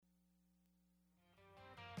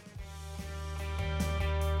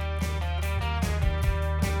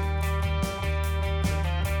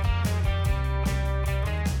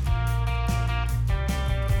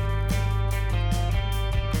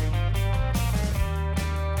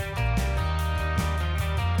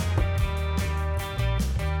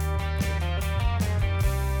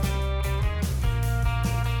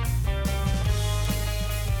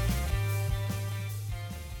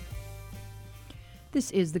This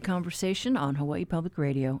is The Conversation on Hawaii Public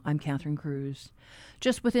Radio. I'm Catherine Cruz.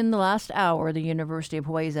 Just within the last hour, the University of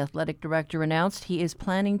Hawaii's athletic director announced he is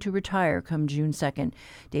planning to retire come June 2nd.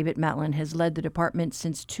 David Matlin has led the department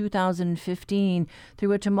since 2015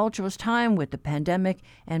 through a tumultuous time with the pandemic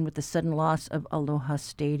and with the sudden loss of Aloha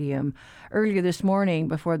Stadium. Earlier this morning,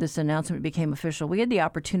 before this announcement became official, we had the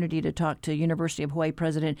opportunity to talk to University of Hawaii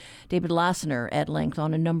President David Lassner at length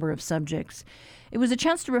on a number of subjects. It was a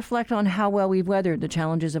chance to reflect on how well we've weathered the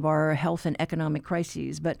challenges of our health and economic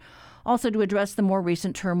crises, but also to address the more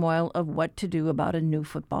recent turmoil of what to do about a new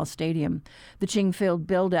football stadium. The Ching Field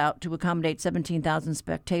build-out to accommodate 17,000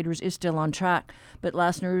 spectators is still on track, but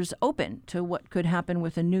Lassner's open to what could happen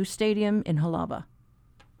with a new stadium in Halawa.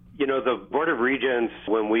 You know, the Board of Regents,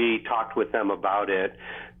 when we talked with them about it,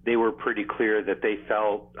 they were pretty clear that they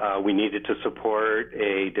felt we needed to support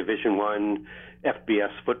a Division I FBS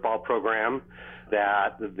football program,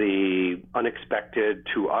 that the unexpected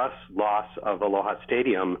to us loss of Aloha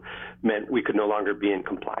Stadium meant we could no longer be in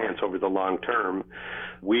compliance over the long term.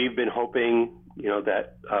 We've been hoping,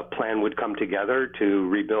 that a plan would come together to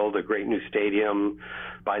rebuild a great new stadium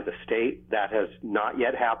by the state. That has not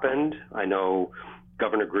yet happened. I know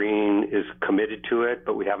Governor Green is committed to it,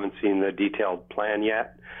 but we haven't seen the detailed plan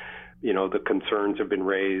yet. The concerns have been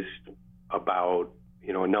raised about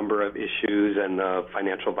a number of issues and the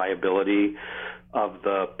financial viability of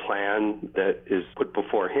the plan that is put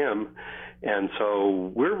before him. And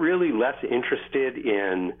so we're really less interested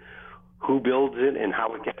in who builds it and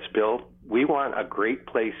how it gets built. We want a great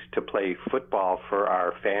place to play football for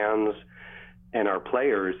our fans and our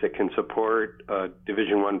players that can support a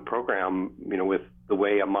Division I program, with the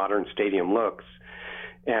way a modern stadium looks.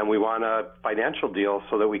 And we want a financial deal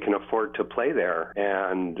so that we can afford to play there.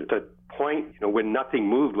 And the point, when nothing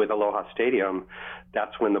moved with Aloha Stadium,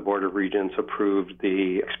 that's when the Board of Regents approved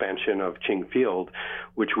the expansion of Ching Field,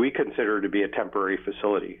 which we consider to be a temporary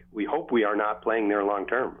facility. We hope we are not playing there long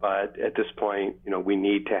term, but at this point, we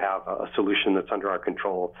need to have a solution that's under our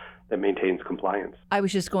control that maintains compliance. I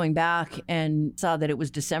was just going back and saw that it was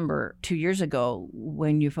December 2 years ago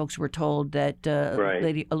when you folks were told that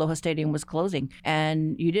Right. Aloha Stadium was closing,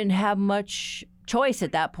 and you didn't have much choice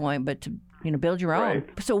at that point but to build your own. Right.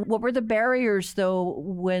 So what were the barriers, though,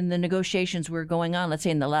 when the negotiations were going on, let's say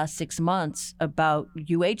in the last 6 months, about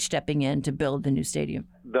UH stepping in to build the new stadium?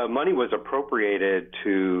 The money was appropriated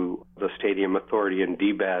to the Stadium Authority and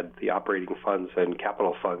DBED, the operating funds and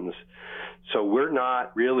capital funds. So we're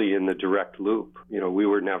not really in the direct loop. We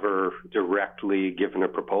were never directly given a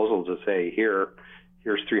proposal to say, here's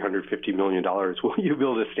 $350 million. Will you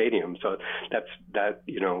build a stadium? So that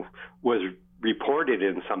was reported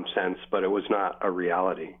in some sense, but it was not a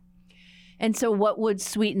reality. And so what would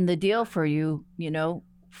sweeten the deal for you,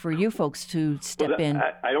 for you folks to step in?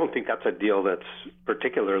 I don't think that's a deal that's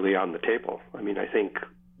particularly on the table. I think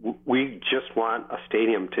we just want a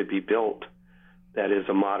stadium to be built that is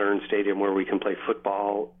a modern stadium where we can play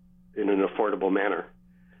football in an affordable manner.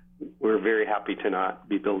 We're very happy to not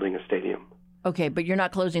be building a stadium. Okay, but you're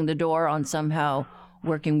not closing the door on somehow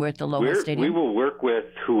working with the Aloha Stadium? We will work with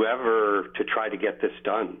whoever to try to get this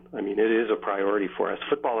done. It is a priority for us.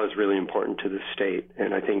 Football is really important to the state,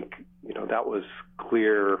 and I think, that was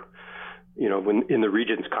clear, when in the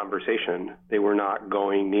Regents' conversation, they were not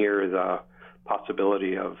going near the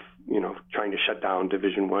possibility of, trying to shut down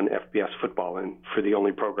Division I FBS football and for the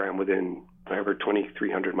only program within over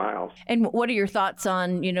 2,300 miles. And what are your thoughts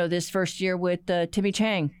on, this first year with Timmy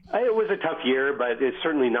Chang? It was a tough year, but it's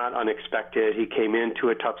certainly not unexpected. He came into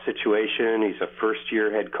a tough situation. He's a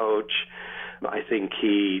first-year head coach. I think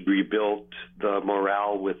he rebuilt the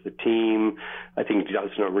morale with the team. I think he does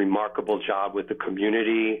a remarkable job with the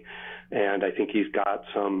community. And I think he's got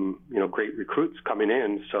some, great recruits coming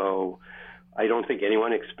in. So I don't think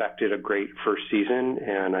anyone expected a great first season,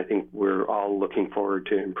 and I think we're all looking forward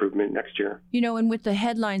to improvement next year. And with the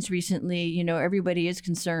headlines recently, everybody is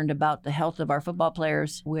concerned about the health of our football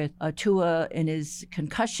players with Tua and his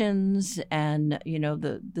concussions and,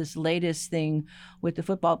 this latest thing with the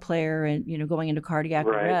football player and, going into cardiac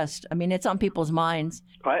arrest. It's on people's minds.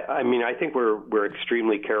 I think we're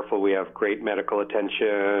extremely careful. We have great medical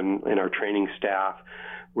attention in our training staff.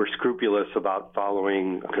 We're scrupulous about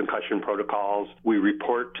following concussion protocols. We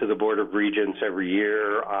report to the Board of Regents every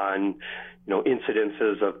year on,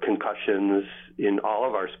 incidences of concussions in all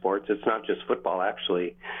of our sports. It's not just football,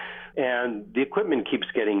 actually. And the equipment keeps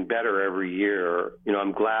getting better every year.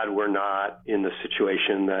 I'm glad we're not in the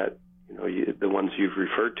situation that, the ones you've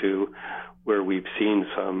referred to, where we've seen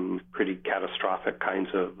some pretty catastrophic kinds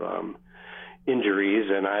of injuries,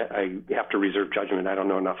 and I have to reserve judgment. I don't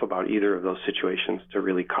know enough about either of those situations to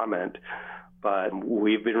really comment. But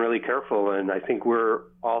we've been really careful, and I think we're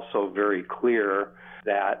also very clear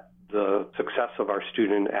that the success of our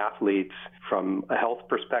student athletes from a health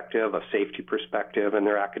perspective, a safety perspective, and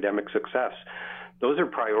their academic success, those are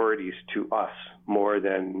priorities to us more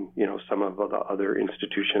than, some of the other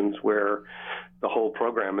institutions where the whole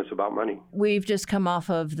program is about money. We've just come off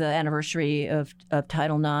of the anniversary of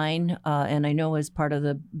Title IX, and I know as part of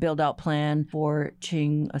the build-out plan for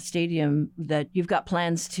Aloha Stadium that you've got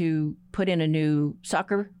plans to put in a new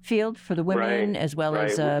soccer field for the women as well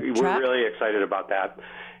as track. We're really excited about that.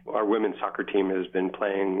 Our women's soccer team has been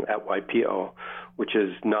playing at YPO, which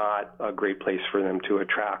is not a great place for them to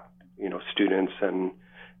attract, students and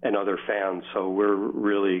other fans. So we're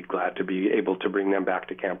really glad to be able to bring them back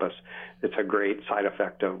to campus. It's a great side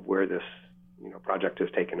effect of where this project has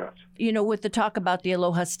taken us. With the talk about the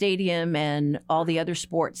Aloha Stadium and all the other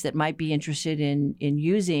sports that might be interested in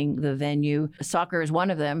using the venue, soccer is one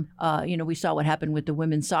of them. We saw what happened with the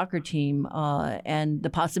women's soccer team and the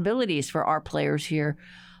possibilities for our players here.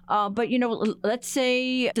 But let's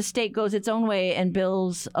say the state goes its own way and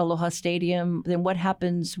builds Aloha Stadium, then what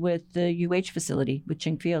happens with the UH facility, with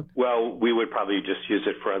Ching Field? Well, we would probably just use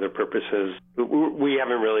it for other purposes. We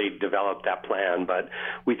haven't really developed that plan, but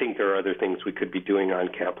we think there are other things we could be doing on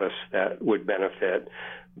campus that would benefit.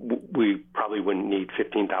 We probably wouldn't need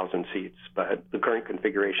 15,000 seats, but the current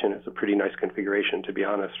configuration is a pretty nice configuration, to be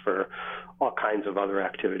honest, for all kinds of other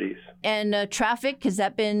activities. And traffic, has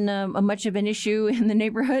that been much of an issue in the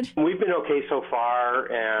neighborhood? We've been okay so far,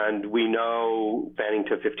 and we know expanding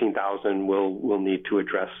to 15,000 will need to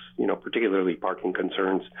address, particularly parking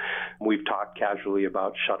concerns. We've talked casually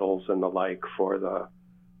about shuttles and the like for the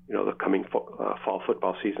coming fall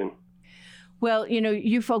football season. Well,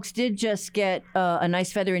 you folks did just get a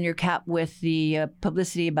nice feather in your cap with the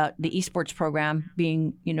publicity about the esports program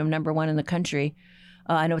being, number one in the country.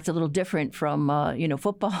 I know it's a little different from,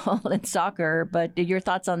 football and soccer, but your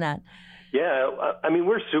thoughts on that? Yeah,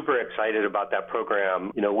 we're super excited about that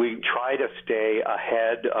program. We try to stay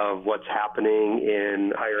ahead of what's happening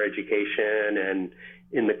in higher education and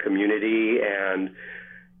in the community. And,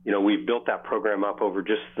 we've built that program up over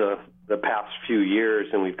just the past few years,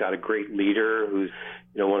 and we've got a great leader who's,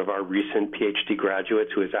 one of our recent PhD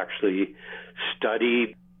graduates who has actually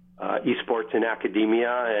studied esports in academia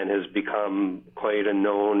and has become quite a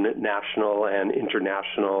known national and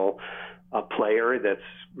international player that's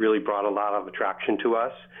really brought a lot of attraction to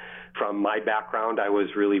us. From my background, I was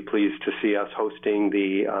really pleased to see us hosting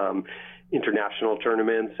the international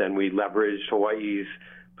tournaments, and we leveraged Hawaii's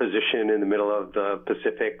position in the middle of the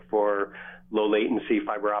Pacific for low latency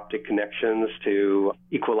fiber optic connections to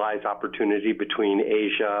equalize opportunity between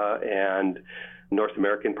Asia and North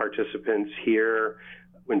American participants here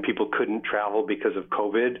when people couldn't travel because of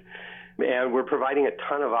COVID. And we're providing a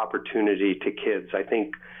ton of opportunity to kids. I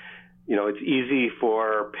think, it's easy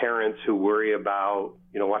for parents who worry about,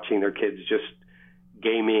 watching their kids just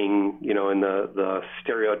gaming, in the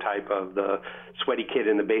stereotype of the sweaty kid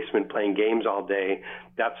in the basement playing games all day.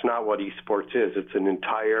 That's not what esports is. It's an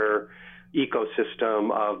entire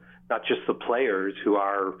ecosystem of not just the players who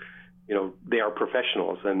are, they are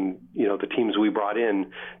professionals. And, the teams we brought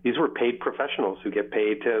in, these were paid professionals who get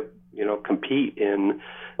paid to, compete in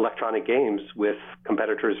electronic games with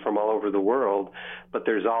competitors from all over the world. But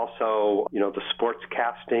there's also, the sports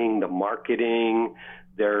casting, the marketing,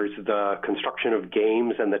 there's the construction of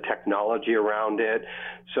games and the technology around it.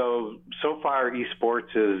 So far,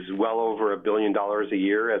 esports is well over $1 billion a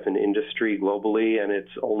year as an industry globally, and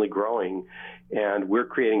it's only growing. And we're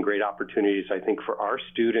creating great opportunities, I think, for our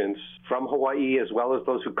students from Hawaii, as well as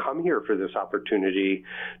those who come here for this opportunity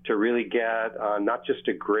to really get not just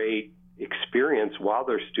a great experience while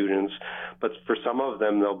they're students, but for some of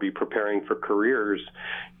them, they'll be preparing for careers,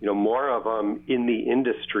 more of them in the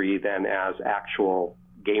industry than as actual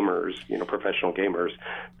gamers, professional gamers.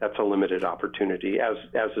 That's a limited opportunity, as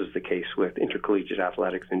is the case with intercollegiate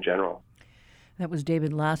athletics in general. That was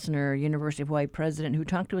David Lassner, University of Hawaiʻi President, who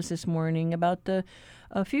talked to us this morning about the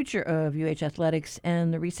future of UH athletics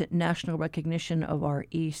and the recent national recognition of our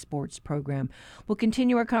esports program. We'll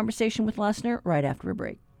continue our conversation with Lassner right after a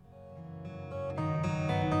break.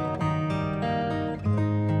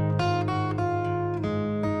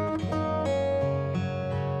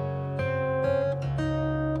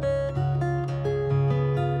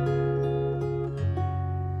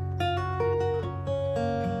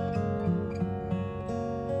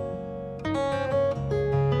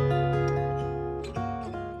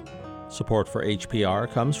 Support for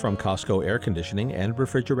HPR comes from Costco Air Conditioning and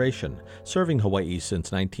Refrigeration, serving Hawaii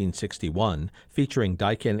since 1961, featuring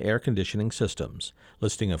Daikin air conditioning systems.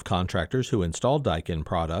 Listing of contractors who install Daikin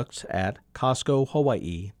products at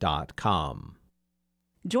CostcoHawaii.com.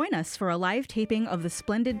 Join us for a live taping of The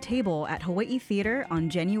Splendid Table at Hawaii Theater on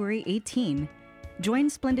January 18. Join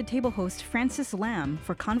Splendid Table host Francis Lam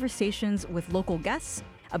for conversations with local guests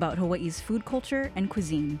about Hawaii's food culture and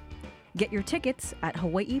cuisine. Get your tickets at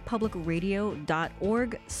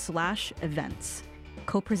hawaiipublicradio.org/events.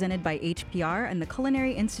 Co-presented by HPR and the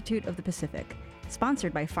Culinary Institute of the Pacific.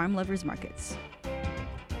 Sponsored by Farm Lovers Markets.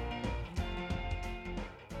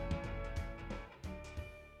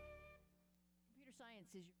 Computer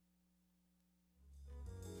science is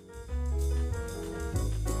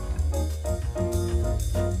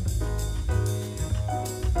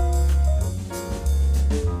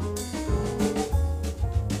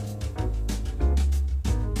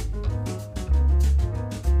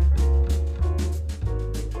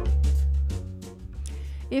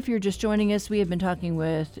If you're just joining us, we have been talking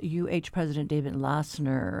with UH President David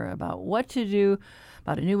Lassner about what to do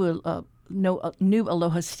about a new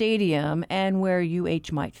Aloha Stadium and where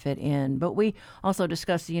UH might fit in. But we also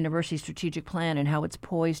discussed the university's strategic plan and how it's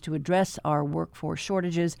poised to address our workforce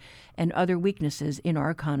shortages and other weaknesses in our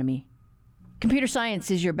economy. Computer science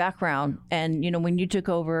is your background, and when you took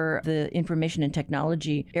over the information and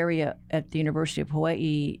technology area at the University of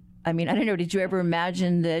Hawaii, I don't know, did you ever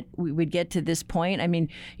imagine that we would get to this point?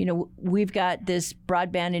 We've got this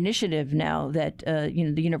broadband initiative now that,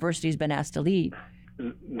 the university's been asked to lead.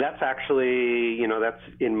 That's actually, that's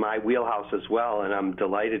in my wheelhouse as well, and I'm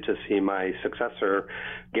delighted to see my successor,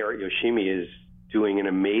 Garrett Yoshimi, is doing an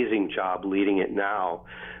amazing job leading it now.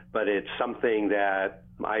 But it's something that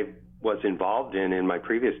I was involved in my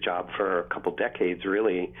previous job for a couple decades,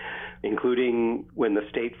 really, including when the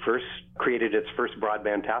state first created its first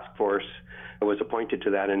broadband task force. I was appointed to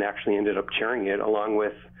that and actually ended up chairing it along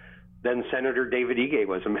with then Senator David Ige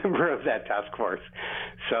was a member of that task force.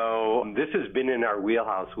 So this has been in our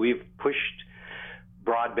wheelhouse. We've pushed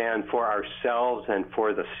broadband for ourselves and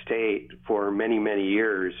for the state for many, many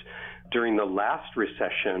years. During the last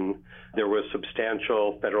recession, there was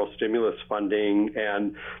substantial federal stimulus funding,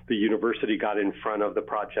 and the university got in front of the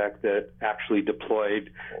project that actually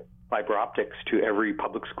deployed fiber optics to every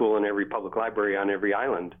public school and every public library on every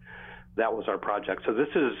island. That was our project. So this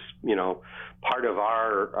is, part of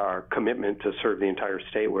our commitment to serve the entire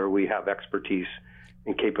state where we have expertise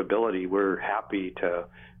and capability. We're happy to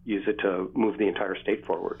use it to move the entire state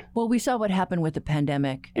forward. Well, we saw what happened with the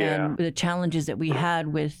pandemic and the challenges that we had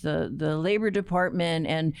with the Labor Department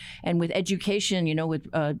and with education, with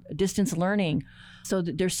distance learning. So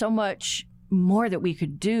there's so much more that we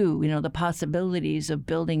could do, the possibilities of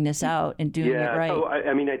building this out and doing it right. So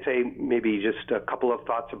I'd say maybe just a couple of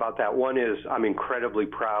thoughts about that. One is I'm incredibly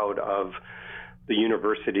proud of the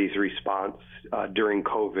university's response during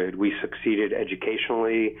COVID. We succeeded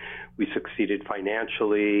educationally, we succeeded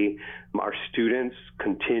financially. Our students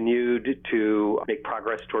continued to make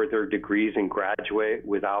progress toward their degrees and graduate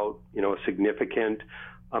without, a significant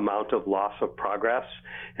amount of loss of progress.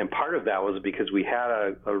 And part of that was because we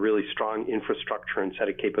had a really strong infrastructure and set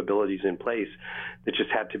of capabilities in place that just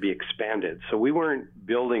had to be expanded. So we weren't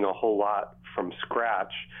building a whole lot from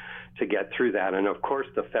scratch to get through that. And of course,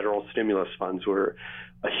 the federal stimulus funds were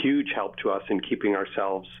a huge help to us in keeping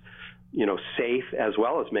ourselves, safe, as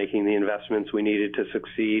well as making the investments we needed to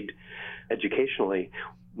succeed educationally.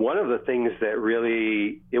 One of the things that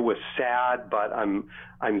really, it was sad, but I'm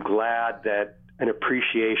glad that an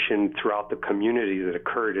appreciation throughout the community that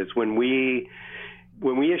occurred is when we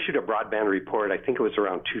issued a broadband report, I think it was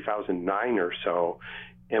around 2009 or so,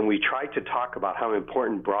 and we tried to talk about how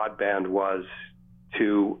important broadband was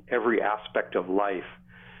to every aspect of life.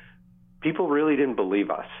 People really didn't believe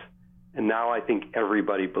us. And now I think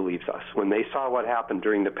everybody believes us. When they saw what happened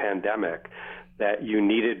during the pandemic, that you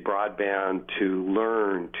needed broadband to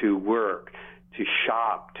learn, to work, to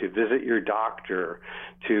shop, to visit your doctor,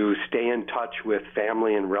 to stay in touch with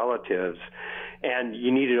family and relatives. And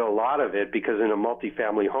you needed a lot of it because in a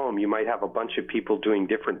multifamily home, you might have a bunch of people doing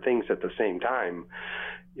different things at the same time.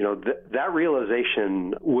 That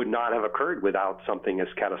realization would not have occurred without something as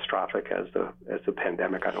catastrophic as the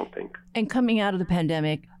pandemic, I don't think. And coming out of the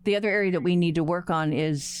pandemic, the other area that we need to work on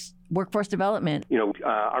is workforce development.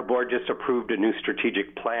 Our board just approved a new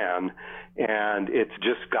strategic plan, and it's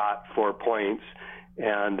just got 4 points.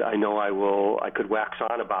 And I know I could wax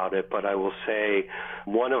on about it, but I will say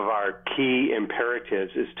one of our key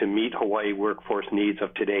imperatives is to meet Hawaii workforce needs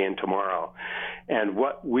of today and tomorrow. And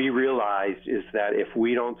what we realized is that if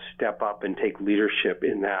we don't step up and take leadership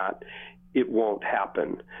in that, it won't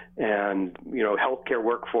happen. And, healthcare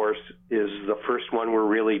workforce is the first one we're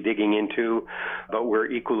really digging into, but we're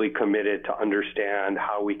equally committed to understand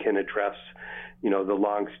how we can address, the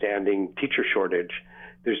longstanding teacher shortage.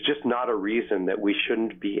 There's just not a reason that we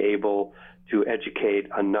shouldn't be able to educate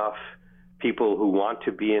enough people who want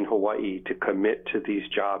to be in Hawaii to commit to these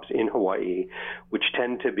jobs in Hawaii, which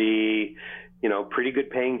tend to be, pretty good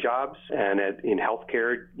paying jobs. And in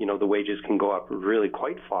healthcare, the wages can go up really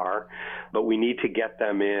quite far, but we need to get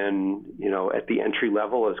them in, at the entry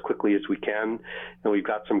level as quickly as we can. And we've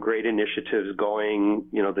got some great initiatives going.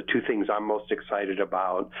 The two things I'm most excited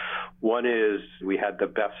about, one is we had the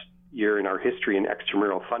best year in our history in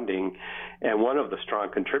extramural funding. And one of the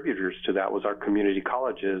strong contributors to that was our community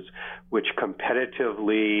colleges, which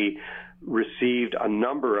competitively received a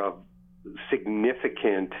number of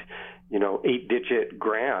significant 8-digit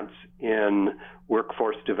grants in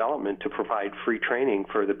workforce development to provide free training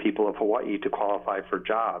for the people of Hawaii to qualify for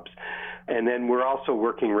jobs. And then we're also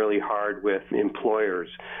working really hard with employers,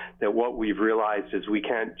 that what we've realized is we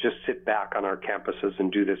can't just sit back on our campuses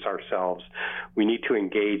and do this ourselves. We need to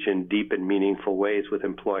engage in deep and meaningful ways with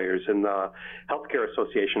employers. And the Healthcare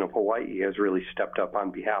Association of Hawaii has really stepped up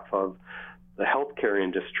on behalf of the healthcare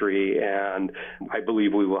industry, and I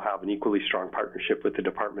believe we will have an equally strong partnership with the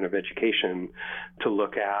Department of Education to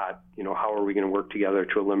look at, how are we going to work together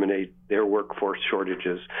to eliminate their workforce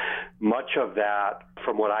shortages. Much of that,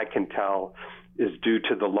 from what I can tell, is due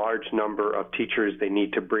to the large number of teachers they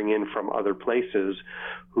need to bring in from other places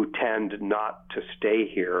who tend not to stay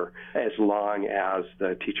here as long as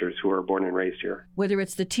the teachers who are born and raised here. Whether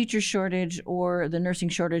it's the teacher shortage or the nursing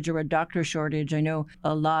shortage or a doctor shortage, I know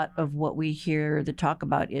a lot of what we hear the talk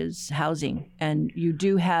about is housing. And you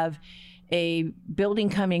do have a building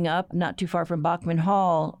coming up not too far from Bachman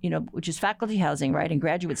Hall, which is faculty housing, right, and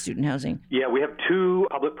graduate student housing. Yeah, we have two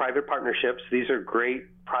public-private partnerships. These are great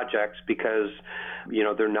projects because,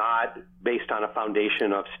 they're not based on a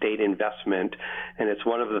foundation of state investment. And it's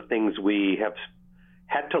one of the things we have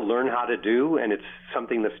had to learn how to do, and it's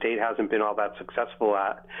something the state hasn't been all that successful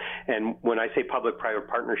at. And when I say public-private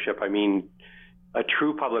partnership, I mean a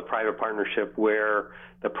true public-private partnership where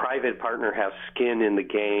the private partner has skin in the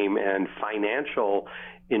game and financial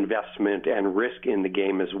investment and risk in the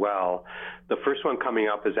game as well. The first one coming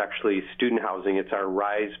up is actually student housing. It's our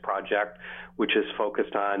RISE project, which is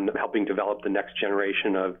focused on helping develop the next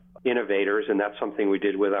generation of innovators, and that's something we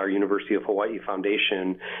did with our University of Hawaii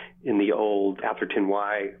Foundation in the old Atherton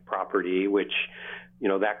Y property, which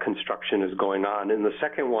that construction is going on. And the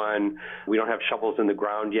second one, we don't have shovels in the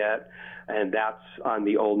ground yet, and that's on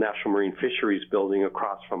the old National Marine Fisheries building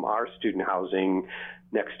across from our student housing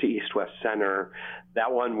next to East West Center.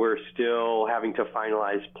 That one, we're still having to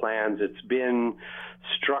finalize plans. It's been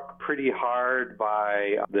struck pretty hard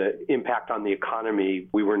by the impact on the economy.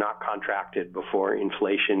 We were not contracted before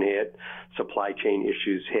inflation hit, supply chain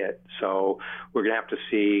issues hit. So we're going to have to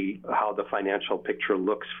see how the financial picture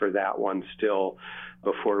looks for that one still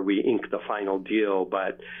before we ink the final deal.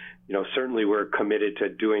 But certainly we're committed to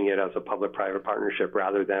doing it as a public-private partnership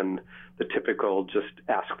rather than the typical just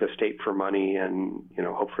ask the state for money and,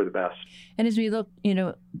 hope for the best. And as we look,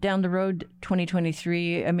 down the road,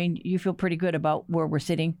 2023, I mean, you feel pretty good about where we're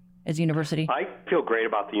sitting as a university? I feel great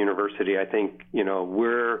about the university. I think,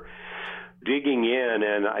 we're digging in,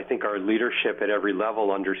 and I think our leadership at every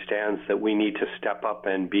level understands that we need to step up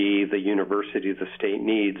and be the university the state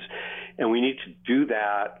needs. And we need to do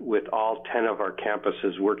that with all 10 of our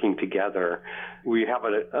campuses working together. We have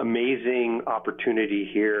an amazing opportunity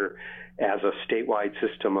here as a statewide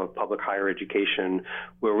system of public higher education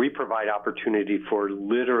where we provide opportunity for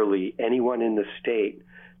literally anyone in the state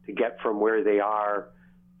to get from where they are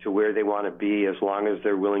to where they want to be as long as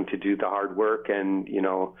they're willing to do the hard work and,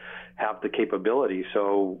 have the capability.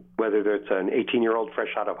 So whether it's an 18-year-old fresh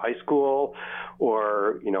out of high school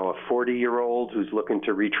or, a 40-year-old who's looking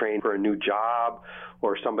to retrain for a new job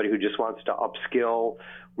or somebody who just wants to upskill,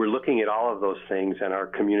 we're looking at all of those things, and our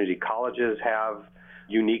community colleges have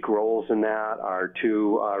unique roles in that. Our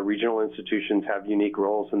two regional institutions have unique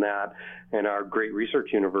roles in that, and our great research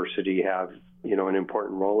university have an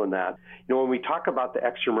important role in that. When we talk about the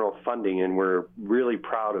extramural funding, and we're really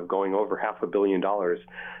proud of going over $500 million,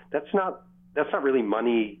 that's not really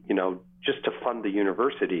money, just to fund the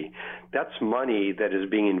university. That's money that is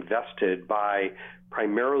being invested by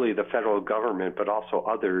primarily the federal government, but also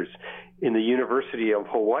others in the University of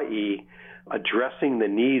Hawaii addressing the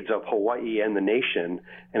needs of Hawaii and the nation.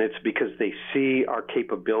 And it's because they see our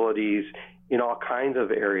capabilities in all kinds of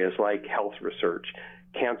areas like health research,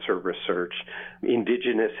 cancer research,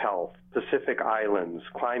 indigenous health, Pacific Islands,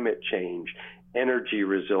 climate change, energy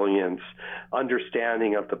resilience,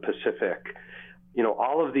 understanding of the Pacific.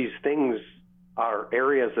 All of these things are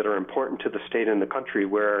areas that are important to the state and the country,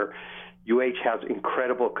 where UH has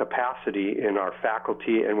incredible capacity in our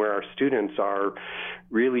faculty and where our students are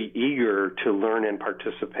really eager to learn and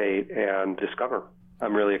participate and discover.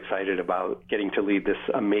 I'm really excited about getting to lead this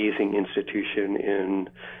amazing institution in,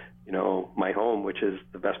 my home, which is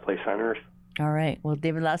the best place on earth. All right. Well,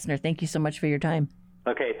 David Lassner, thank you so much for your time.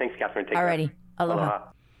 Okay. Thanks, Catherine. Take Alrighty. care. Aloha.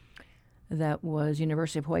 That was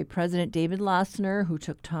University of Hawaii President David Lassner, who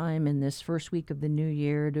took time in this first week of the new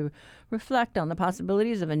year to reflect on the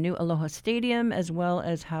possibilities of a new Aloha Stadium, as well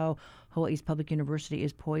as how Hawaii's public university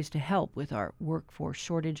is poised to help with our workforce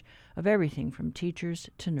shortage of everything from teachers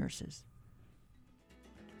to nurses.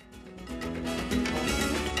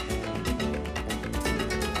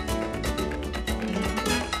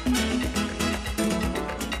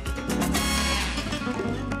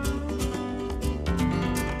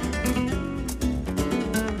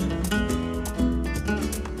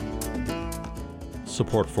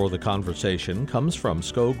 Support for the conversation comes from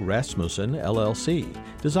Skog Rasmussen, LLC,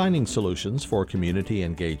 designing solutions for community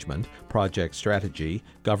engagement, project strategy,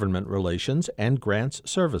 government relations, and grants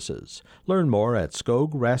services. Learn more at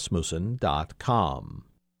skograsmussen.com.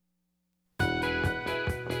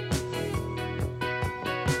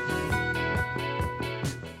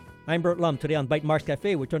 I'm Bert Lum. Today on Bite Marks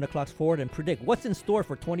Cafe, we turn the clocks forward and predict what's in store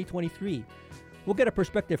for 2023. We'll get a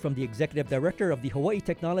perspective from the executive director of the Hawaii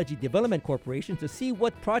Technology Development Corporation to see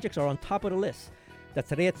what projects are on top of the list. That's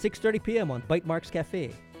today at 6:30 p.m. on Bite Marks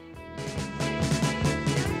Cafe.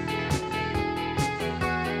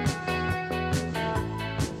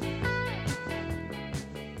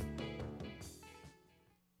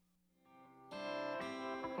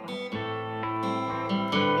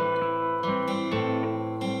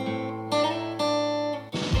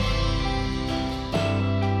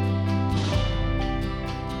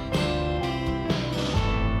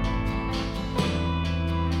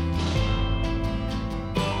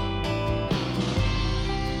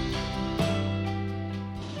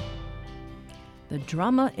 The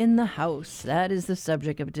drama in the House. That is the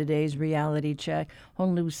subject of today's reality check.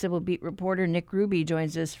 Honolulu Civil Beat reporter Nick Ruby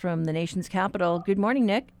joins us from the nation's capital. Good morning,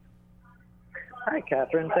 Nick. Hi,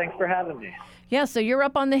 Catherine. Thanks for having me. Yeah, so you're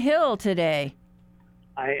up on the Hill today.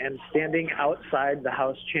 I am standing outside the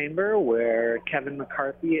House chamber where Kevin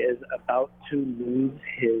McCarthy is about to lose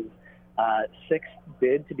his sixth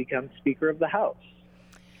bid to become Speaker of the House.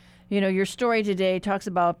 Your story today talks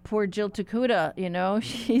about poor Jill Takuda.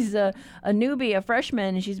 She's a newbie, a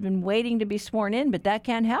freshman, and she's been waiting to be sworn in, but that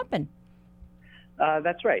can't happen.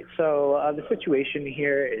 That's right. So the situation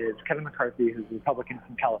here is Kevin McCarthy, who's a Republican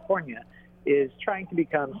from California, is trying to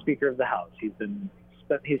become Speaker of the House. He's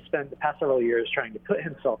spent the past several years trying to put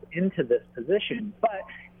himself into this position, but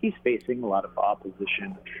he's facing a lot of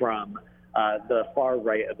opposition from the far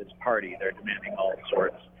right of his party. They're demanding all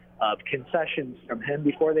sorts of concessions from him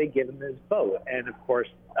before they give him his vote. And of course,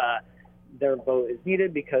 their vote is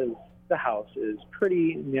needed because the House is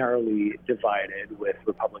pretty narrowly divided with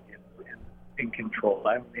Republicans in control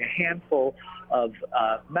by only a handful of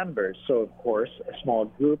members. So of course, a small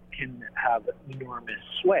group can have enormous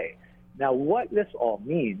sway. Now, what this all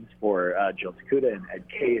means for Jill Takuda and Ed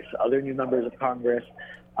Case, other new members of Congress,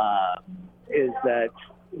 is that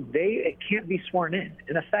they can't be sworn in.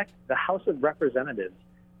 In effect, the House of Representatives,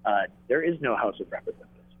 there is no House of Representatives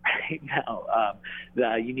right now.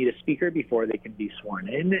 You need a speaker before they can be sworn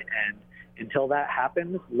in, and until that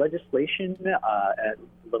happens, legislation,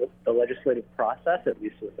 the legislative process, at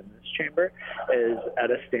least within this chamber, is at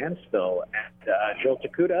a standstill. And Jill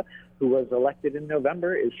Takuda, who was elected in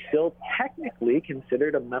November, is still technically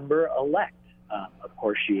considered a member-elect. Of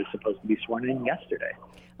course, she was supposed to be sworn in yesterday.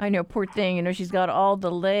 I know, poor thing. She's got all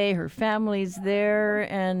delay. Her family's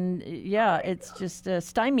there, and yeah, it's just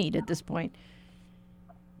stymied at this point.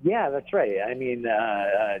 Yeah, that's right. I mean,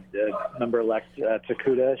 member-elect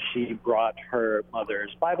Takuda, she brought her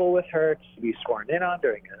mother's Bible with her to be sworn in on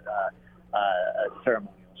during a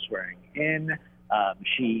ceremonial swearing in.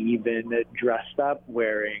 She even dressed up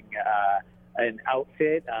wearing an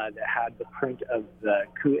outfit that had the print of the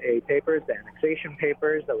Ku'e papers, the annexation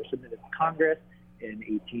papers that were submitted to Congress in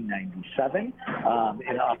 1897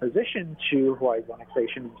 in opposition to Hawaii's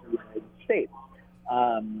annexation into the United States.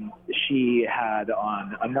 She had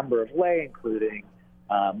on a number of lei, including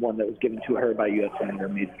one that was given to her by U.S. Senator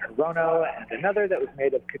Mason Hirono, and another that was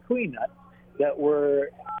made of kukui nuts that were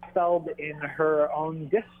felled in her own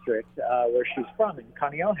district where she's from, in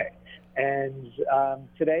Kaneohe. And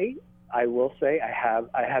today, I will say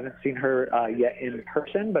I haven't seen her yet in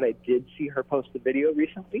person, but I did see her post a video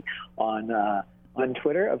recently on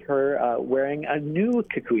Twitter of her wearing a new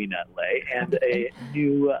kukui nut lei and a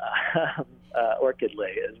new orchid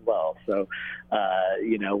lei as well. So,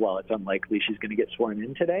 while it's unlikely she's going to get sworn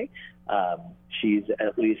in today, she's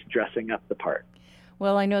at least dressing up the part.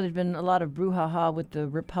 Well, I know there's been a lot of brouhaha with the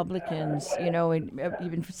Republicans, and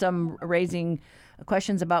even some raising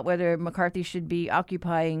questions about whether McCarthy should be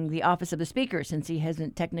occupying the office of the Speaker since he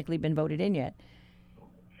hasn't technically been voted in yet.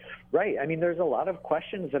 Right. I mean, there's a lot of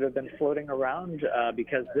questions that have been floating around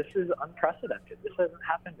because this is unprecedented. This hasn't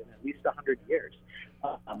happened in at least 100 years.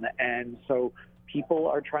 And so people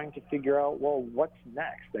are trying to figure out, well, what's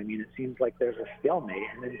next? I mean, it seems like there's a stalemate.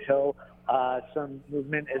 And until some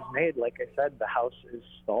movement is made, like I said, the House is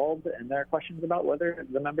stalled, and there are questions about whether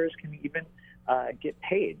the members can even get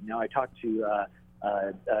paid. I talked to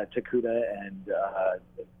Takuda and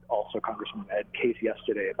also Congressman Ed Case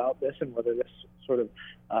yesterday about this and whether this sort of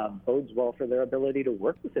bodes well for their ability to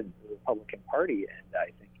work within the Republican Party. And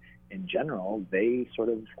I think in general, they sort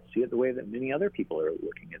of see it the way that many other people are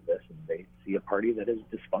looking at this, and they see a party that is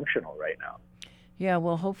dysfunctional right now. Yeah,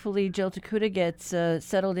 well, hopefully Jill Takuda gets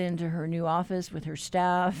settled into her new office with her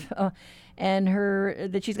staff and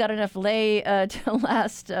that she's got enough lei to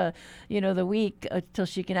last, the week till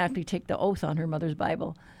she can actually take the oath on her mother's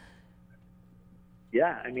Bible.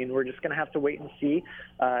 Yeah, I mean, we're just going to have to wait and see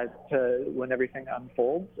when everything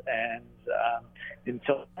unfolds. And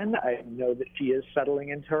until then, I know that she is settling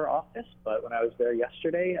into her office. But when I was there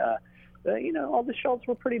yesterday, all the shelves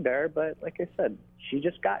were pretty bare. But like I said, she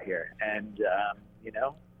just got here. And,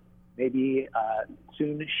 maybe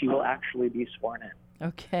soon she will actually be sworn in.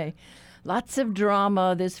 Okay. Lots of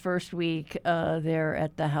drama this first week there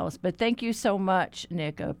at the House. But thank you so much,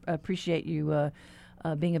 Nick. I appreciate you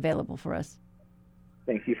being available for us.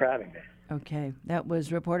 Thank you for having me. Okay. That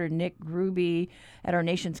was reporter Nick Gruby at our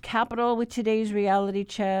nation's capital with today's reality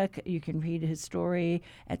check. You can read his story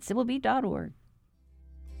at civilbeat.org.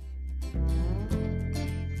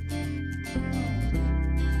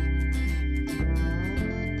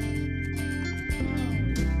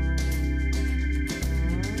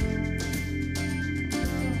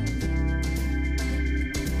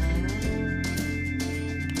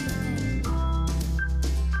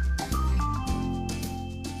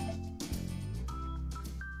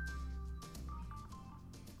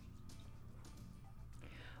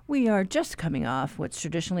 We are just coming off what's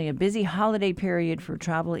traditionally a busy holiday period for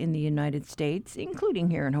travel in the United States, including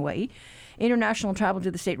here in Hawaii. International travel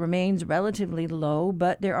to the state remains relatively low,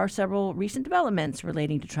 but there are several recent developments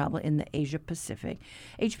relating to travel in the Asia Pacific.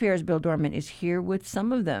 HPR's Bill Dorman is here with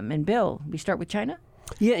some of them. And Bill, we start with China?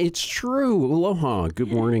 Yeah, it's true. Aloha.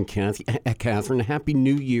 Good morning, Catherine. Happy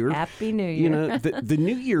New Year. Happy New Year. The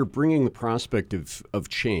new year bringing the prospect of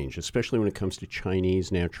change, especially when it comes to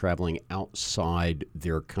Chinese now traveling outside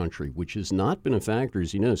their country, which has not been a factor,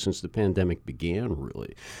 as you know, since the pandemic began,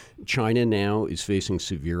 really. China now is facing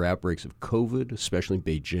severe outbreaks of COVID, especially in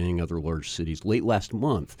Beijing, other large cities. Late last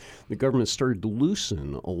month, the government started to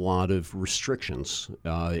loosen a lot of restrictions,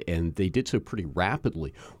 and they did so pretty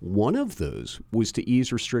rapidly. One of those was to ease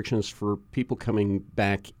restrictions for people coming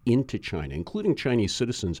back into China, including Chinese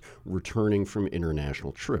citizens returning from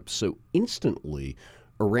international trips. So instantly,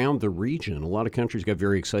 around the region, a lot of countries got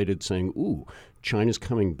very excited saying, ooh, China's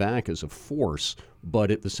coming back as a force, but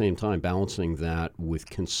at the same time balancing that with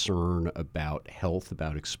concern about health,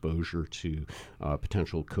 about exposure to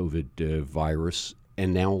potential COVID virus.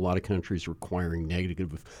 And now a lot of countries requiring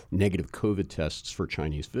negative COVID tests for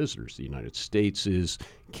Chinese visitors. The United States is,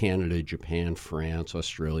 Canada, Japan, France,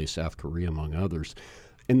 Australia, South Korea, among others.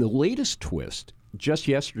 And the latest twist, just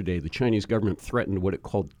yesterday, the Chinese government threatened what it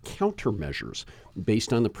called countermeasures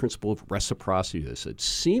based on the principle of reciprocity. This it's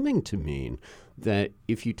seeming to mean that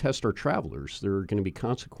if you test our travelers, there are going to be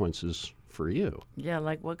consequences for you. Yeah,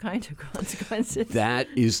 like what kind of consequences? That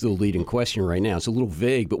is the leading question right now. It's a little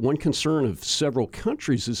vague, but one concern of several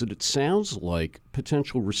countries is that it sounds like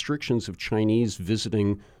potential restrictions of Chinese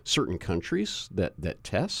visiting certain countries that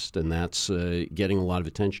test, and that's getting a lot of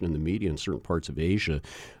attention in the media in certain parts of Asia.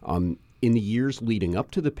 In the years leading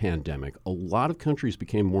up to the pandemic, a lot of countries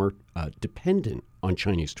became more dependent on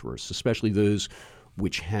Chinese tourists, especially those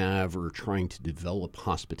which have or are trying to develop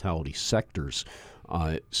hospitality sectors.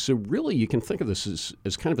 So really, you can think of this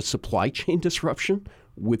as kind of a supply chain disruption,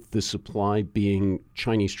 with the supply being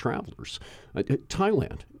Chinese travelers.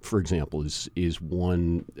 Thailand for example, is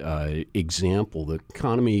one example. The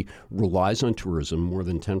economy relies on tourism, more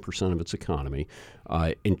than 10% of its economy.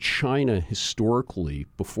 And China, historically,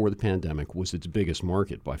 before the pandemic, was its biggest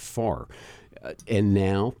market by far. And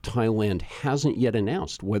now Thailand hasn't yet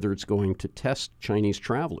announced whether it's going to test Chinese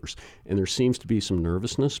travelers. And there seems to be some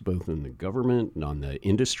nervousness, both in the government and on the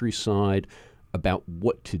industry side, about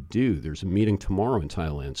what to do. There's a meeting tomorrow in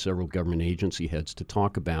Thailand, several government agency heads, to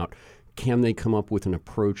talk about can they come up with an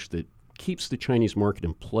approach that keeps the Chinese market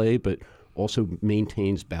in play but also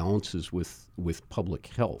maintains balances with public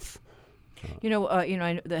health. I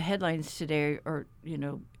know the headlines today are,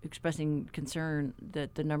 expressing concern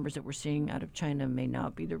that the numbers that we're seeing out of China may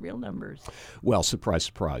not be the real numbers. Well, surprise,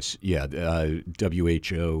 surprise. Yeah,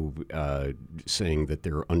 WHO saying that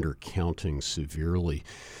they're undercounting severely.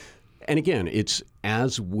 And again, it's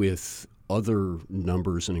as with other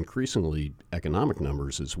numbers and increasingly economic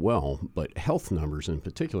numbers as well, but health numbers in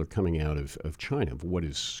particular coming out of China, what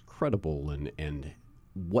is credible and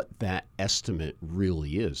what that estimate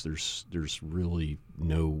really is. There's really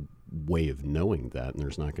no way of knowing that, and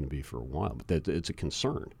there's not going to be for a while. But it's a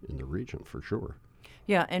concern in the region for sure.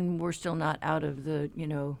 Yeah, and we're still not out of the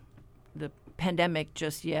pandemic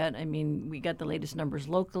just yet. I mean, we got the latest numbers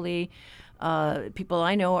locally. People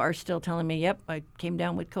I know are still telling me, yep, I came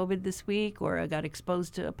down with COVID this week, or I got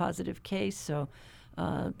exposed to a positive case. So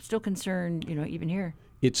still concerned, even here.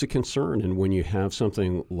 It's a concern. And when you have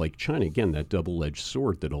something like China, again, that double-edged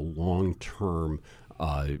sword, that a long-term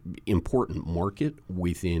important market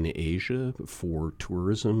within Asia for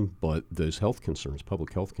tourism, but those health concerns,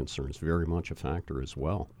 public health concerns, very much a factor as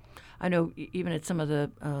well. I know even at some of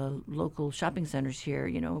the local shopping centers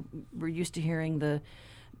here, we're used to hearing the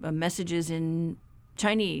messages in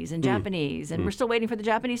Chinese and Japanese, and we're still waiting for the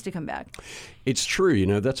Japanese to come back. It's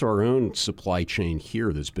true. That's our own supply chain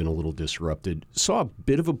here that's been a little disrupted. Saw a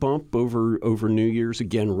bit of a bump over New Year's,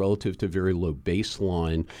 again, relative to very low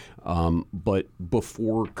baseline. But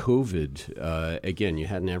before COVID, again, you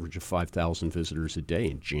had an average of 5,000 visitors a day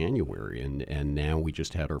in January, and now we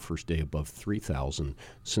just had our first day above 3,000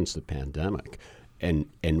 since the pandemic. And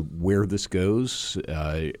where this goes,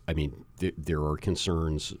 there are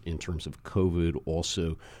concerns in terms of COVID.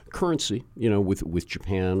 Also, currency, with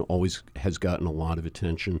Japan always has gotten a lot of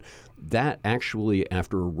attention. That actually,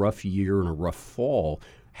 after a rough year and a rough fall,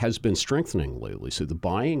 has been strengthening lately. So the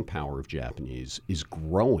buying power of Japanese is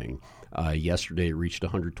growing. Yesterday it reached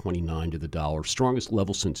 129 to the dollar, strongest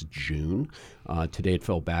level since June. Today it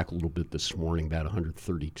fell back a little bit this morning, about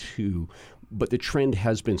 132. But the trend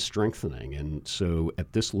has been strengthening, and so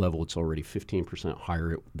at this level, it's already 15%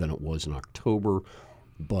 higher than it was in October.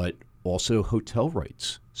 But also hotel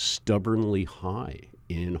rates, stubbornly high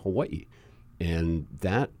in Hawaii. And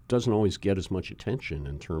that doesn't always get as much attention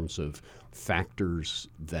in terms of factors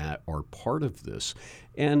that are part of this.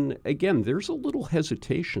 And again, there's a little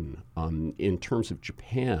hesitation in terms of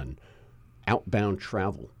Japan, outbound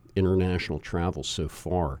travel, international travel so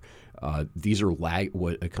far. These are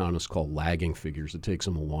what economists call lagging figures. It takes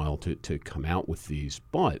them a while to come out with these.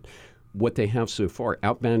 But what they have so far,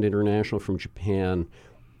 outbound international from Japan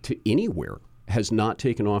to anywhere, has not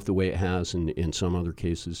taken off the way it has in some other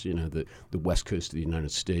cases. The west coast of the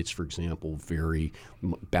United States, for example,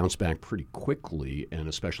 bounced back pretty quickly, and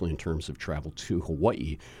especially in terms of travel to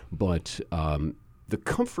Hawaii. But the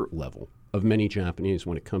comfort level of many Japanese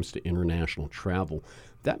when it comes to international travel,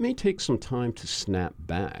 that may take some time to snap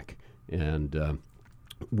back. And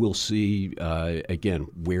we'll see, again,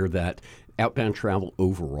 where that outbound travel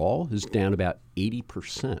overall is down about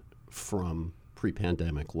 80% from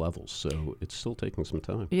pre-pandemic levels. So it's still taking some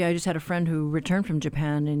time. Yeah, I just had a friend who returned from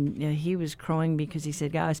Japan, and he was crowing because he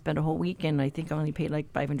said, I spent a whole weekend. I think I only paid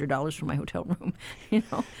like $500 for my hotel room,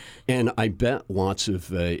 And I bet lots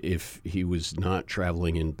of, if he was not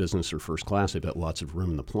traveling in business or first class, I bet lots of room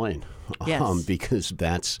in the plane. Yes. Because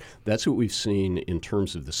that's what we've seen in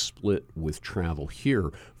terms of the split with travel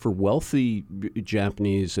here. For wealthy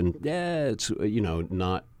Japanese, and it's,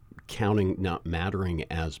 not mattering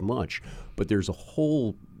as much, but there's a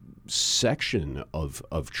whole section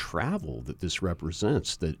of travel that this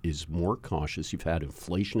represents that is more cautious. You've had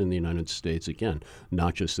inflation in the United States, again,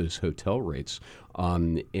 not just those hotel rates,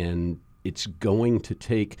 and it's going to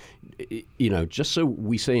take, just so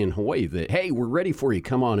we say in Hawaii that, hey, we're ready for you,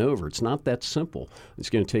 come on over. It's not that simple. It's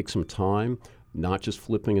going to take some time, not just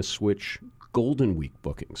flipping a switch. Golden Week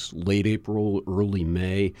bookings, late April, early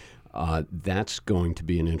May, that's going to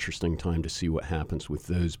be an interesting time to see what happens with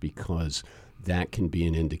those, because that can be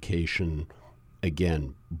an indication,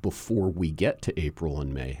 again, before we get to April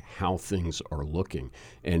and May, how things are looking.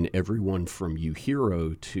 And everyone from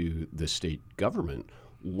UHERO to the state government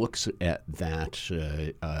looks at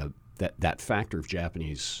that factor of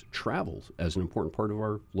Japanese travel as an important part of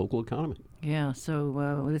our local economy. Yeah,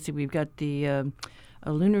 so let's see, we've got the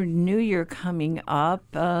a Lunar New Year coming up,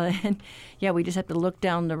 and yeah, we just have to look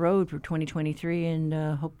down the road for 2023 and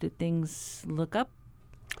hope that things look up.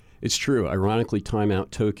 It's true. Ironically, Time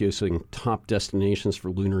Out Tokyo saying top destinations for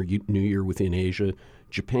Lunar New Year within Asia: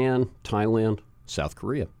 Japan, Thailand, South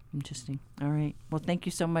Korea. Interesting. All right. Well, thank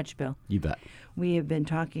you so much, Bill. You bet. We have been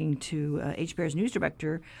talking to HPR's news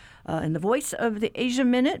director and the voice of the Asia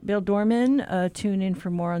Minute, Bill Dorman. Tune in for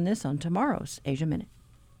more on this on tomorrow's Asia Minute.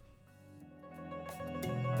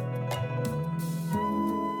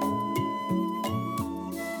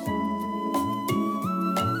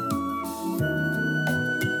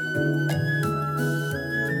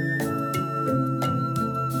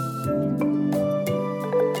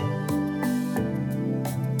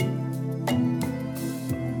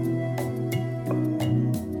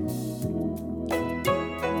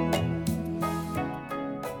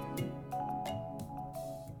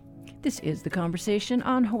 This is The Conversation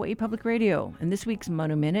on Hawaii Public Radio, and this week's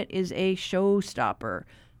Manu Minute is a showstopper,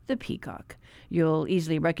 the peacock. You'll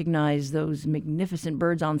easily recognize those magnificent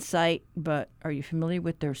birds on sight, but are you familiar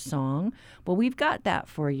with their song? Well, we've got that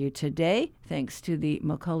for you today, thanks to the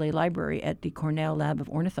Macaulay Library at the Cornell Lab of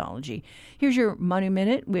Ornithology. Here's your Manu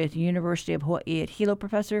Minute with University of Hawaii at Hilo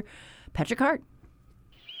professor Patrick Hart.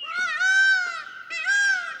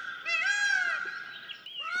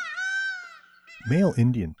 Male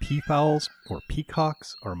Indian peafowls, or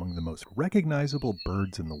peacocks, are among the most recognizable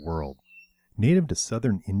birds in the world. Native to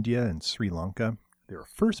southern India and Sri Lanka, they were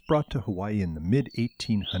first brought to Hawaii in the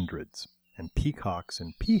mid-1800s, and peacocks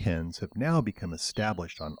and peahens have now become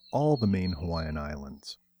established on all the main Hawaiian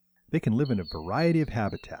islands. They can live in a variety of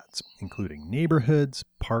habitats, including neighborhoods,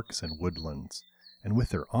 parks, and woodlands, and with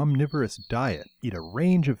their omnivorous diet, eat a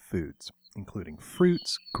range of foods, including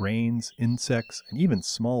fruits, grains, insects, and even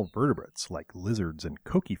small vertebrates like lizards and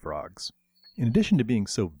koki frogs. In addition to being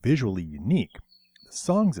so visually unique, the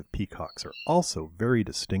songs of peacocks are also very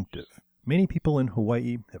distinctive. Many people in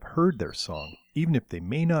Hawaii have heard their song, even if they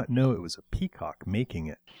may not know it was a peacock making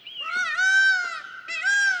it.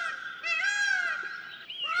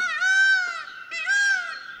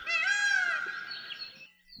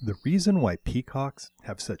 The reason why peacocks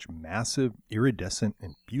have such massive, iridescent,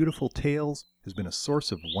 and beautiful tails has been a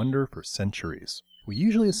source of wonder for centuries. We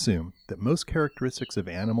usually assume that most characteristics of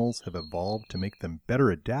animals have evolved to make them better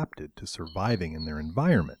adapted to surviving in their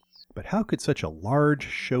environment. But how could such a large,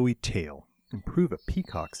 showy tail improve a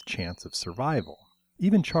peacock's chance of survival?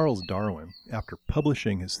 Even Charles Darwin, after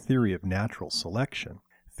publishing his theory of natural selection,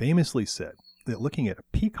 famously said that looking at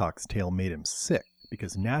a peacock's tail made him sick,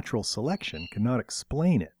 because natural selection could not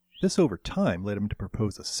explain it. This over time led him to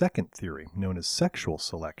propose a second theory known as sexual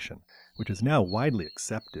selection, which is now widely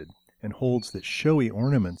accepted and holds that showy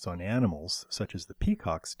ornaments on animals, such as the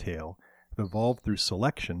peacock's tail, have evolved through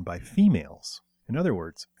selection by females. In other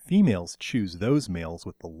words, females choose those males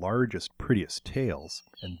with the largest, prettiest tails,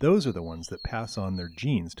 and those are the ones that pass on their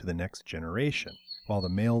genes to the next generation, while the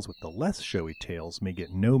males with the less showy tails may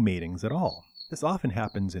get no matings at all. This often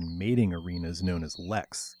happens in mating arenas known as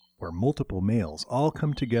leks, where multiple males all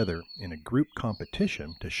come together in a group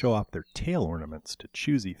competition to show off their tail ornaments to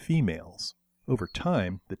choosy females. Over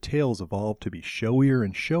time, the tails evolve to be showier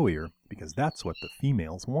and showier because that's what the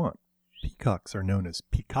females want. Peacocks are known as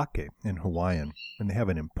pikake in Hawaiian, and they have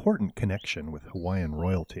an important connection with Hawaiian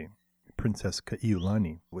royalty. Princess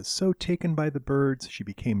Kaiulani was so taken by the birds she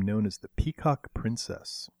became known as the Peacock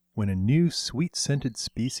Princess. When a new sweet-scented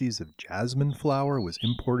species of jasmine flower was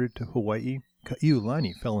imported to Hawaii,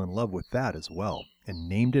 Kaiulani fell in love with that as well, and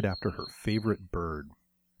named it after her favorite bird.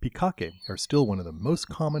 Pikake are still one of the most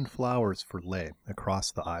common flowers for lei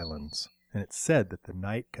across the islands, and it's said that the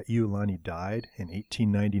night Kaiulani died in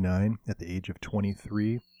 1899 at the age of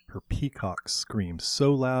 23, her peacocks screamed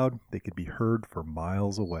so loud they could be heard for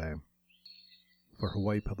miles away. For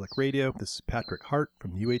Hawaii Public Radio, this is Patrick Hart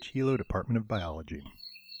from the UH Hilo Department of Biology.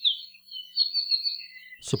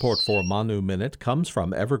 Support for Manu Minute comes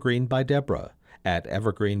from Evergreen by Deborah. At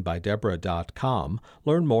evergreenbydeborah.com,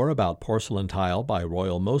 learn more about porcelain tile by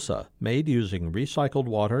Royal Mosa, made using recycled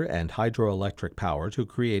water and hydroelectric power to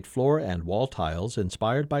create floor and wall tiles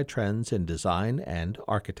inspired by trends in design and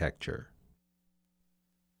architecture.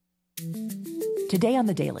 Today on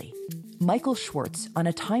The Daily, Michael Schwartz on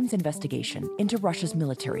a Times investigation into Russia's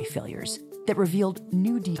military failures that revealed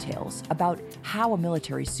new details about how a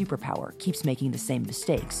military superpower keeps making the same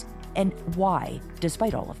mistakes and why,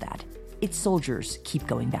 despite all of that, its soldiers keep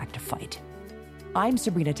going back to fight. I'm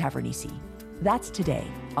Sabrina Tavernisi. That's today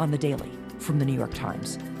on The Daily from the New York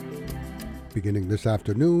Times. Beginning this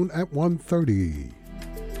afternoon at 1:30.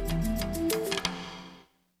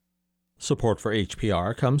 Support for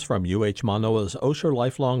HPR comes from UH Manoa's Osher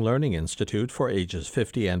Lifelong Learning Institute for ages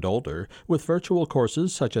 50 and older, with virtual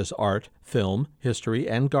courses such as art, film, history,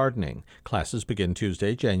 and gardening. Classes begin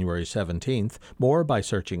Tuesday, January 17th. More by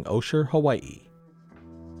searching Osher Hawaii.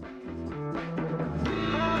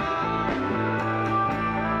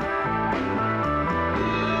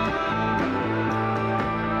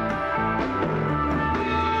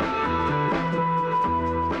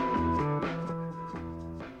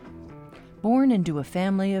 Born into a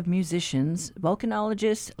family of musicians,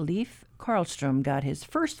 volcanologist Leif Karlstrom got his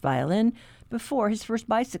first violin before his first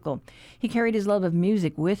bicycle. He carried his love of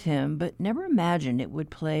music with him, but never imagined it would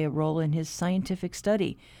play a role in his scientific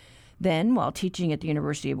study. Then, while teaching at the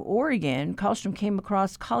University of Oregon, Karlstrom came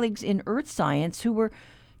across colleagues in earth science who were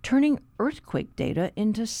turning earthquake data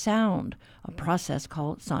into sound, a process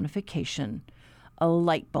called sonification. A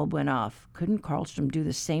light bulb went off. Couldn't Karlstrom do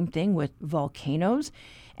the same thing with volcanoes?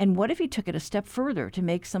 And what if he took it a step further to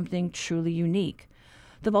make something truly unique?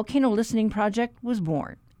 The Volcano Listening Project was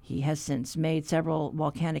born. He has since made several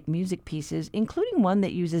volcanic music pieces, including one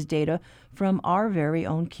that uses data from our very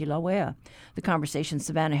own Kilauea. The Conversation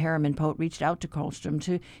Savannah Harriman Poet reached out to Karlstrom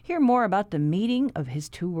to hear more about the meeting of his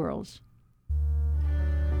two worlds.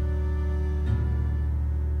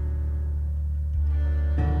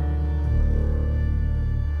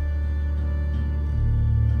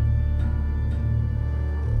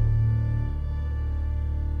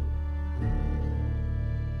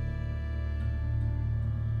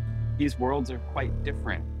 These worlds are quite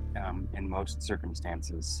different in most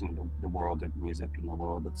circumstances. The world of music and the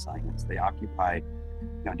world of science, they occupy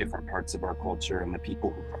different parts of our culture, and the people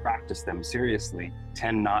who practice them seriously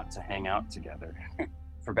tend not to hang out together,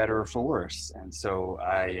 for better or for worse. And so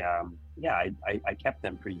I kept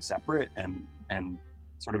them pretty separate and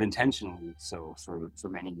sort of intentionally so for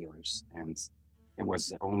many years. And it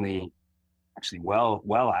was only actually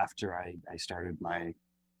well after I started my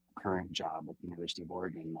current job at the University of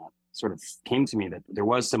Oregon that sort of came to me that there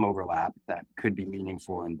was some overlap that could be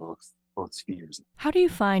meaningful in both spheres. How do you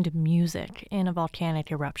find music in a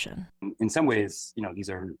volcanic eruption? In some ways, these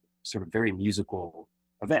are sort of very musical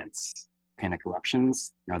events. Volcanic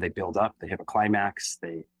eruptions, they build up, they have a climax,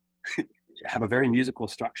 they have a very musical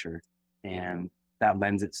structure, and that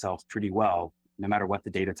lends itself pretty well, no matter what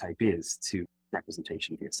the data type is, to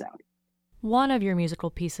representation via sound. One of your musical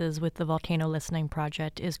pieces with the Volcano Listening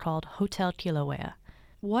Project is called Hotel Kilauea.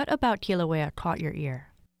 What about Kilauea caught your ear?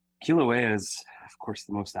 Kilauea is, of course,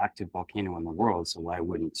 the most active volcano in the world, so why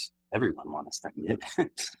wouldn't everyone want to study it?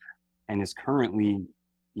 And is currently,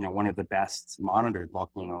 one of the best monitored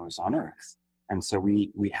volcanoes on Earth. And so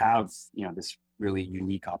we have, this really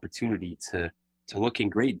unique opportunity to look in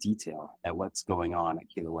great detail at what's going on at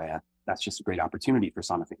Kilauea. That's just a great opportunity for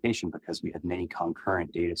sonification because we had many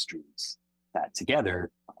concurrent data streams that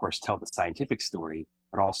together, of course, tell the scientific story,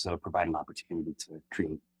 but also provide an opportunity to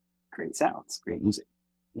create great sounds, great music.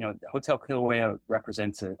 Hotel Kilauea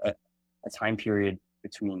represents a time period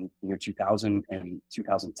between the year 2000 and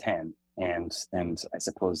 2010. And I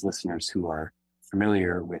suppose listeners who are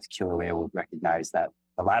familiar with Kilauea will recognize that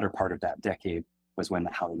the latter part of that decade was when the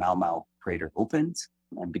Halemaumau crater opened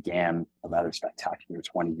and began a rather spectacular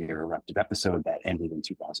 20-year eruptive episode that ended in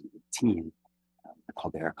 2018, the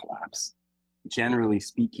caldera collapse. Generally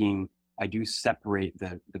speaking, I do separate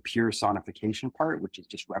the pure sonification part, which is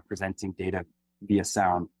just representing data via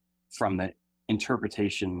sound, from the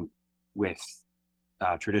interpretation with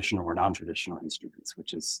traditional or non-traditional instruments,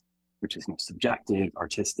 which is subjective,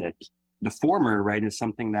 artistic. The former, right, is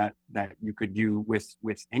something that you could do with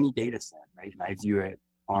any data set, right? And I view it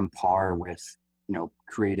on par with,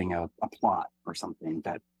 creating a plot or something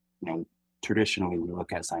that, traditionally we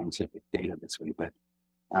look at scientific data this way. But,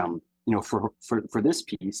 for this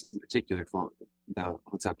piece in particular, for the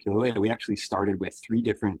Hotel Kilauea, we actually started with 3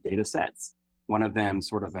 different data sets. One of them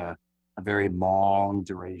sort of a very long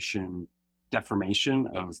duration deformation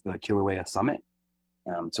of the Kilauea summit.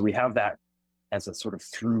 So we have that as a sort of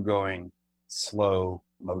through-going slow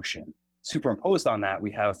motion. Superimposed on that,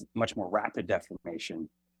 we have much more rapid deformation,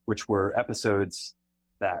 which were episodes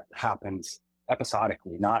that happened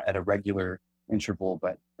episodically, not at a regular interval,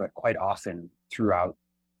 but quite often throughout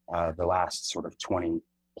the last sort of 20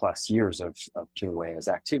 plus years of Kilauea's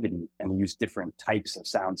activity. And we use different types of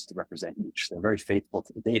sounds to represent each. They're very faithful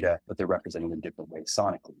to the data, but they're represented in different ways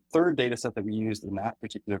sonically. Third data set that we used in that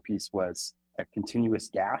particular piece was continuous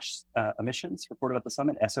gas emissions reported at the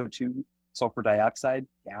summit, SO2, sulfur dioxide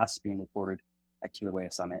gas being reported at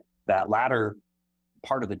Kilauea summit. That latter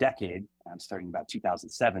part of the decade, starting about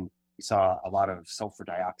 2007, we saw a lot of sulfur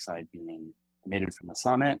dioxide being emitted from the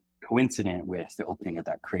summit, coincident with the opening of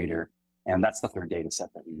that crater. And that's the third data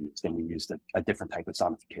set that we used. And we used a different type of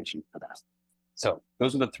sonification for that. So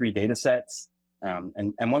those are the three data sets.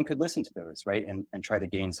 And one could listen to those, right? And try to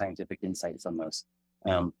gain scientific insights on those.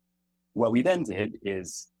 What we then did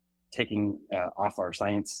is taking off our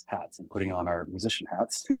science hats and putting on our musician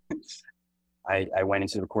hats. I went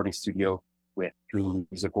into the recording studio with three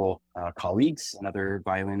musical colleagues, another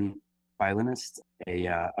violinist,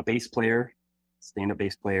 a bass player, stand-up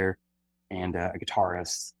bass player, and a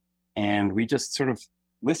guitarist. And we just sort of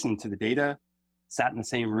listened to the data, sat in the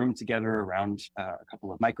same room together around a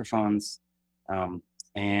couple of microphones,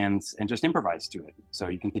 and just improvised to it. So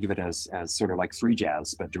you can think of it as sort of like free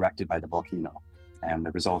jazz, but directed by the volcano. And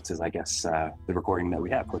the result is, I guess, the recording that we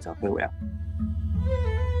have, Hotel Kilauea.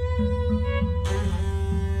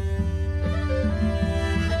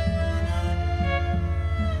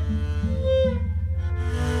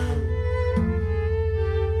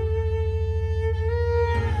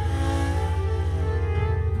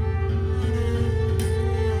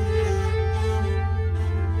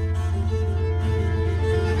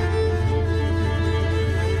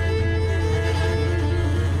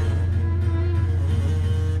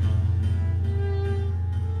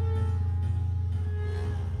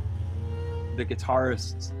 The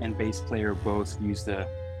guitarist and bass player both used a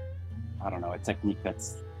technique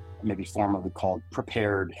that's maybe formally called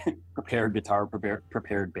prepared guitar,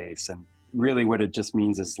 prepared bass. And really what it just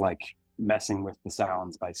means is like messing with the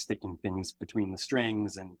sounds by sticking things between the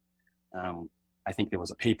strings. And I think there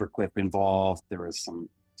was a paper clip involved. There was some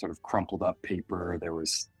sort of crumpled up paper. There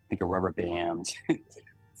was, I think, a rubber band,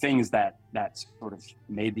 things that sort of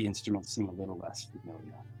made the instrument seem a little less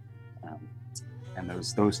familiar. And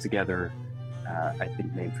those together, I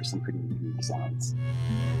think, made for some pretty unique sounds.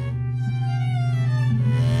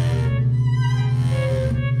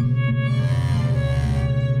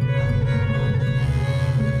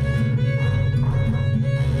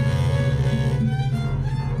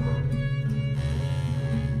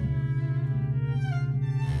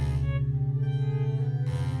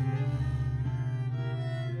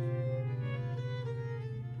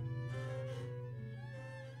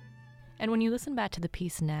 And when you listen back to the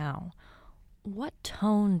piece now, what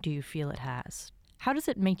tone do you feel it has? How does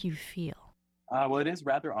it make you feel? Well, it is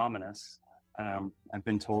rather ominous. I've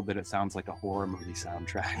been told that it sounds like a horror movie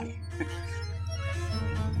soundtrack.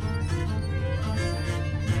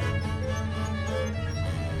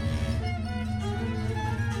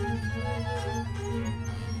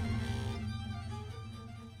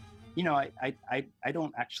 You know, I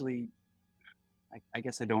don't actually, I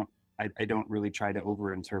guess I don't really try to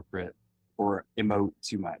overinterpret or emote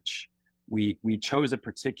too much. We chose a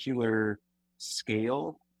particular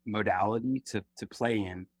scale modality to play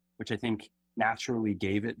in, which I think naturally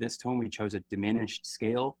gave it this tone. We chose a diminished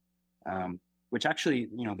scale, which actually,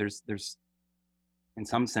 you know, there's in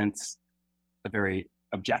some sense a very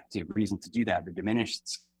objective reason to do that. The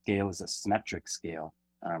diminished scale is a symmetric scale.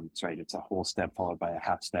 It's right. It's a whole step followed by a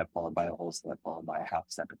half step, followed by a whole step, followed by a half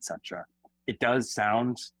step, etc. It does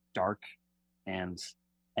sound dark and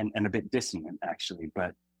a bit dissonant, actually,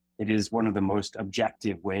 but it is one of the most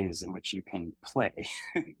objective ways in which you can play.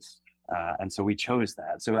 And so we chose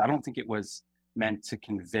that. So I don't think it was meant to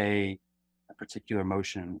convey a particular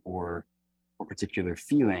emotion or particular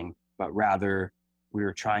feeling, but rather we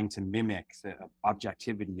were trying to mimic the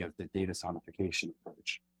objectivity of the data sonification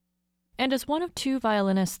approach. And as one of two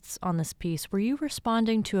violinists on this piece, were you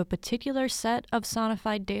responding to a particular set of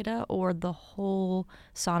sonified data or the whole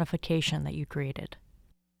sonification that you created?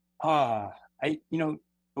 I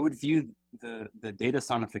would view the data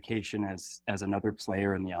sonification as another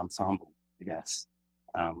player in the ensemble, I guess.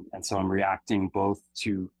 And so I'm reacting both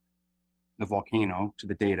to the volcano, to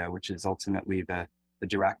the data, which is ultimately the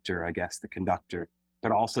director, I guess, the conductor,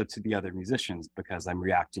 but also to the other musicians because I'm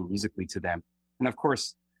reacting musically to them. And of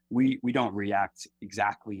course, we don't react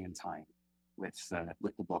exactly in time with the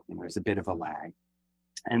volcano. There's a bit of a lag.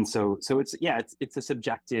 And so it's a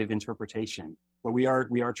subjective interpretation, but we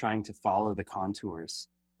are trying to follow the contours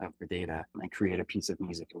of the data and create a piece of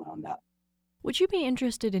music around that. Would you be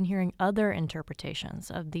interested in hearing other interpretations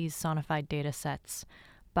of these sonified data sets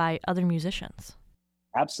by other musicians?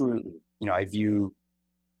 Absolutely. You know, I view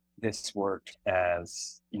this work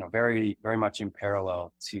as, you know, very, very much in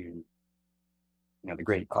parallel to, you know, the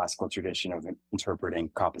great classical tradition of interpreting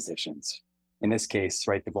compositions. In this case,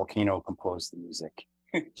 right, the volcano composed the music.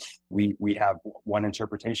 We have one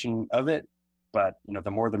interpretation of it, but, you know,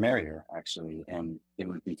 the more the merrier, actually. And it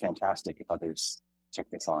would be fantastic if others took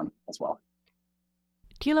this on as well.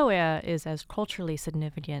 Kilauea is as culturally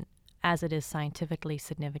significant as it is scientifically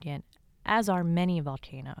significant, as are many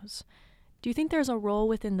volcanoes. Do you think there's a role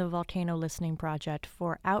within the Volcano Listening Project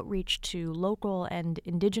for outreach to local and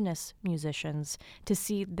indigenous musicians to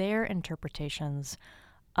see their interpretations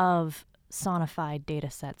of sonified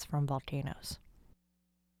data sets from volcanoes?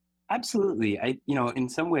 Absolutely. In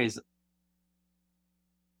some ways,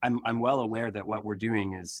 I'm well aware that what we're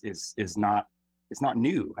doing is not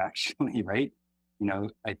new, actually, right?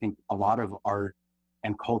 I think a lot of art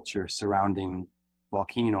and culture surrounding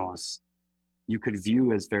volcanoes you could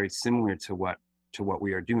view as very similar to what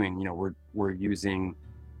we are doing. We're using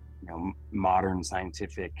modern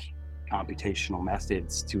scientific computational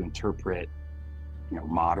methods to interpret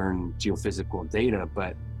modern geophysical data,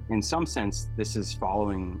 but in some sense this is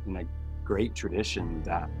following in a great tradition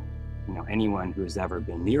that anyone who has ever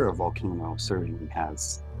been near a volcano certainly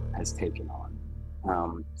has taken on.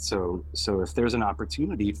 So if there's an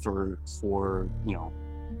opportunity for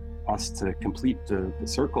us to complete the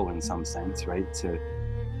circle in some sense, right, to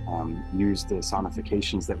use the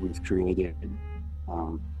sonifications that we've created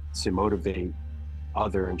to motivate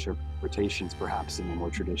other interpretations, perhaps in a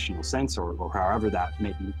more traditional sense, or however that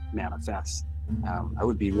may manifest, I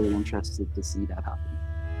would be really interested to see that happen.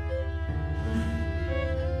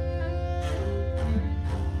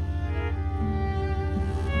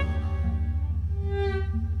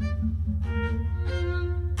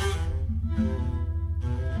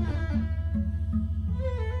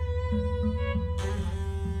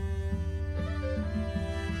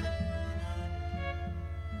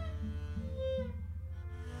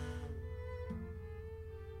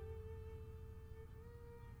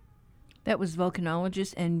 That was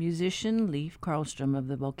volcanologist and musician Leif Karlstrom of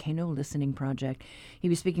the Volcano Listening Project. He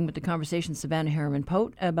was speaking with the Conversation Savannah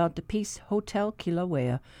Harriman-Pote about the piece Hotel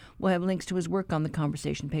Kilauea. We'll have links to his work on the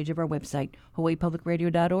Conversation page of our website,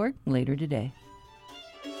 hawaiipublicradio.org, later today.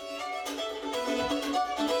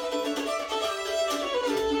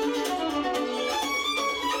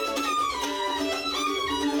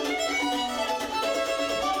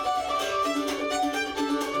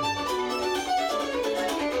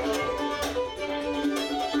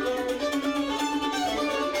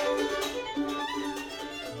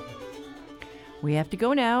 We have to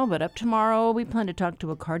go now, but up tomorrow we plan to talk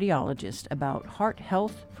to a cardiologist about heart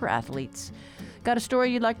health for athletes. Got a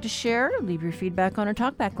story you'd like to share? Leave your feedback on our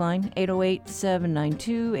talkback line,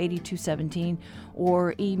 808-792-8217,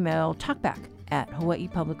 or email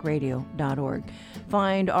talkback@hawaiipublicradio.org.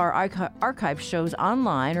 Find our archive shows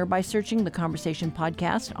online or by searching the Conversation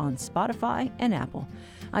podcast on Spotify and Apple.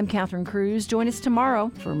 I'm Catherine Cruz. Join us tomorrow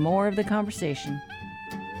for more of the conversation.